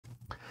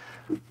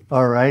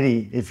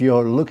Alrighty, if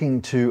you're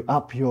looking to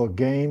up your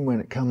game when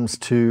it comes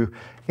to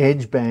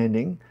edge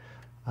banding,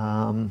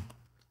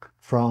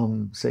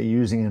 from say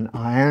using an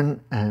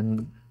iron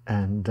and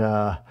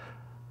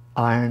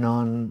iron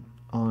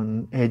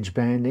on edge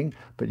banding,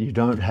 but you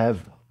don't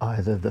have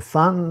either the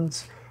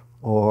funds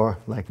or,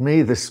 like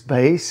me, the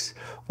space,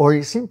 or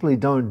you simply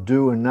don't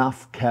do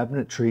enough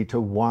cabinetry to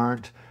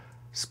warrant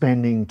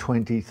spending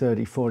 $20,000,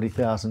 $30,000,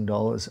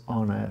 $40,000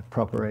 on a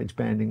proper edge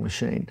banding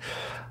machine,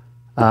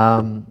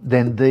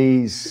 then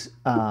these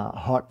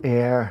hot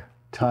air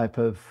type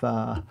of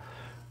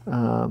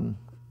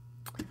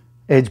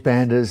edge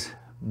banders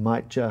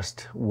might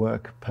just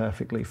work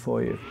perfectly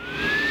for you.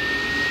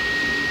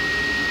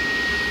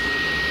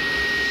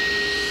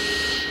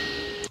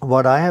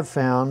 What I have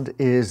found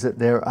is that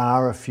there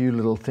are a few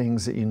little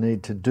things that you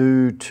need to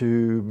do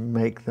to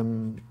make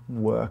them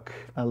work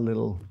a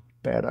little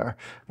better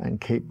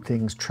and keep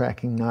things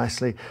tracking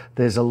nicely.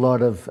 There's a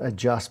lot of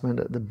adjustment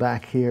at the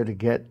back here to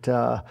get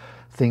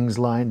things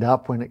lined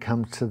up when it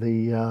comes to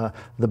the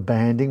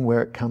banding,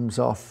 where it comes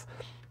off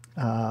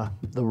the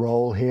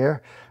roll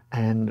here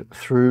and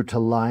through to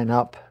line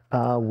up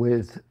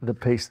with the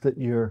piece that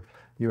you're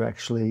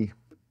actually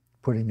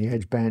putting the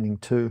edge banding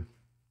to.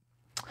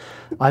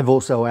 I've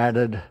also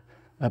added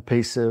a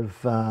piece of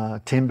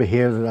timber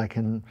here that I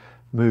can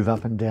move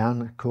up and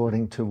down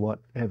according to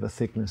whatever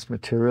thickness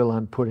material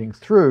I'm putting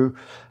through.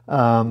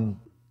 And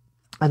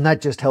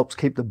that just helps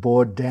keep the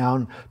board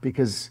down,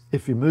 because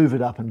if you move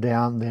it up and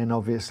down, then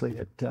obviously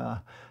it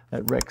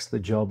wrecks the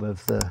job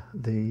of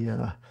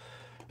the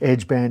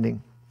edge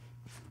banding.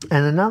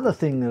 And another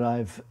thing that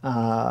I've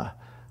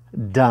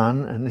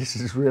done, and this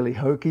is really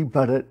hokey,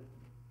 but it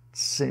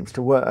seems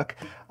to work,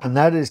 and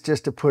that is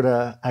just to put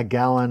a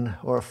gallon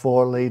or a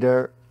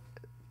 4-liter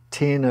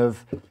tin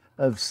of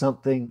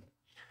something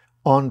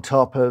on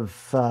top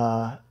of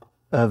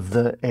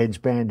the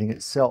edge banding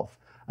itself.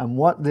 And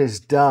what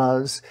this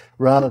does,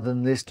 rather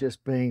than this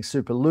just being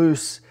super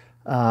loose,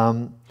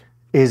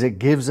 is it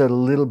gives it a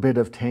little bit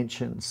of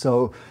tension.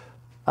 So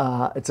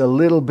it's a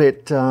little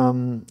bit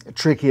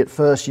tricky at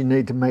first. You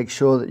need to make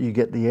sure that you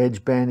get the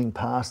edge banding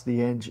past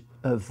the edge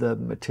of the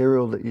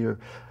material that you're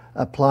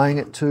applying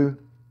it to,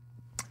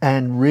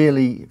 and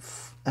really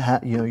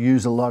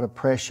use a lot of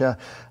pressure,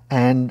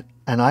 and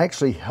I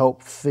actually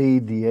help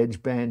feed the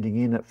edge banding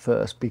in at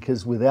first,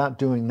 because without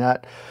doing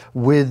that,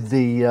 with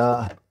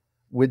the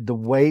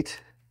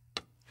weight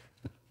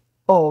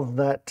of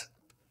that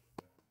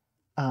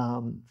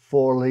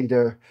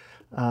 4-liter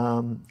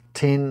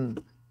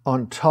tin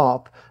on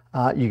top,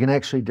 you can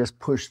actually just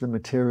push the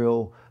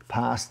material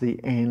past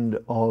the end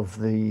of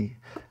the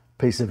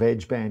piece of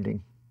edge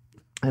banding,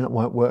 and it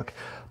won't work.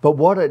 But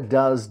what it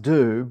does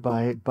do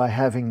by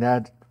having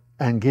that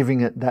and giving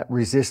it that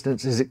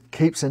resistance is it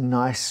keeps a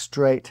nice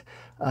straight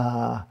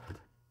line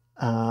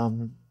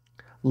on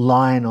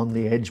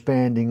the edge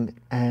banding,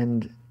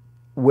 and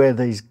where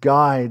these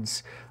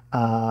guides,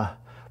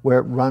 where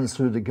it runs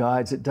through the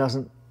guides, it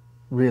doesn't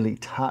really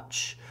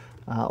touch,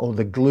 or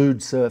the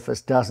glued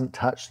surface doesn't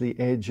touch the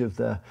edge of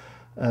the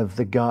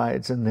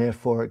guides, and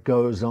therefore it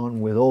goes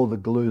on with all the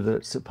glue that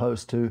it's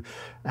supposed to,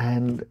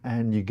 and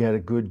you get a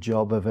good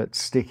job of it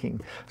sticking.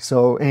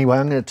 So anyway,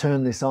 I'm going to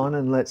turn this on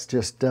and let's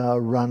just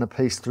run a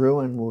piece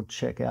through, and we'll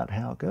check out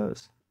how it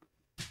goes.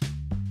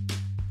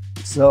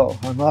 So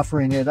I'm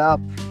offering it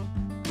up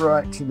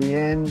right to the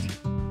end,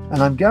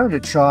 and I'm going to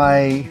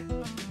try,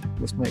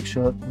 just make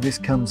sure this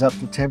comes up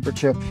to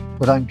temperature,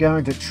 but I'm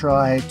going to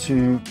try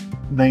to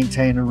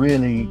maintain a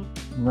really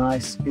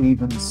nice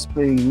even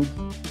speed.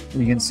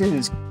 You can see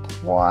there's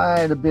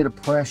quite a bit of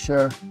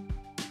pressure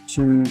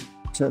to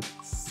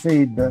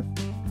feed the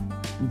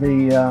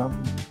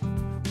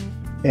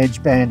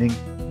edge banding,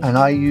 and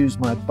I use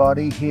my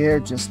body here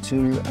just to,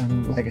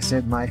 and like I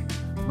said, my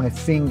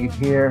finger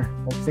here,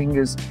 or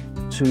fingers,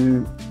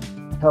 to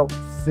help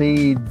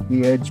feed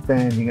the edge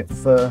banding at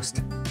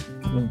first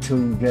until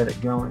you get it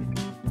going.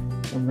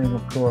 And then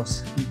of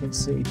course you can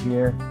see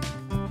here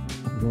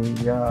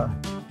the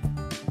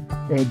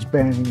edge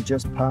banding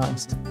just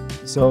passed.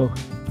 So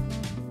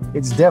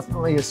it's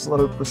definitely a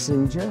slow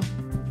procedure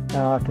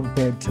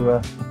compared to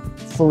a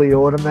fully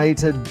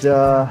automated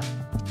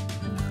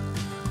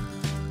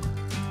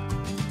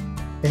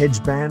edge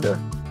bander,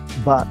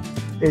 but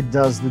it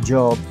does the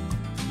job.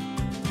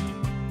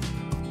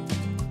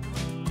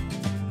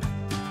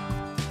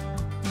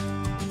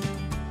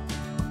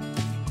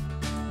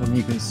 And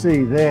you can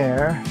see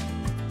there,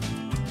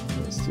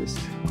 let's just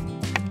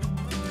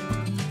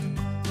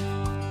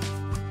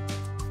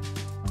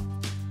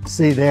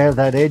see there,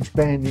 that edge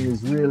banding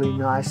is really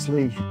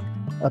nicely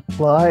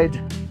applied.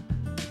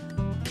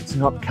 It's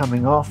not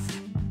coming off.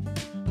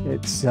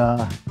 It's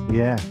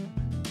yeah,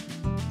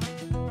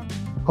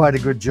 quite a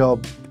good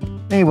job.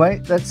 Anyway,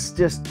 that's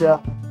just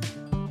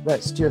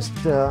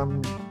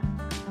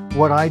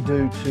what I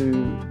do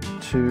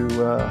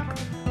to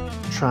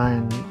try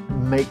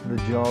and make the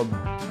job,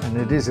 and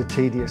it is a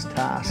tedious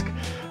task.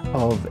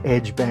 of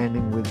edge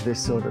banding with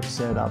this sort of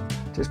setup.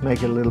 Just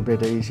make it a little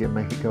bit easier,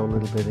 make it go a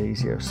little bit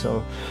easier.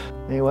 So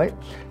anyway,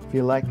 if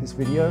you like this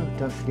video,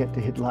 don't forget to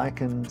hit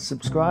like and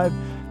subscribe,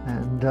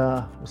 and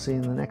we'll see you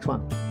in the next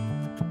one.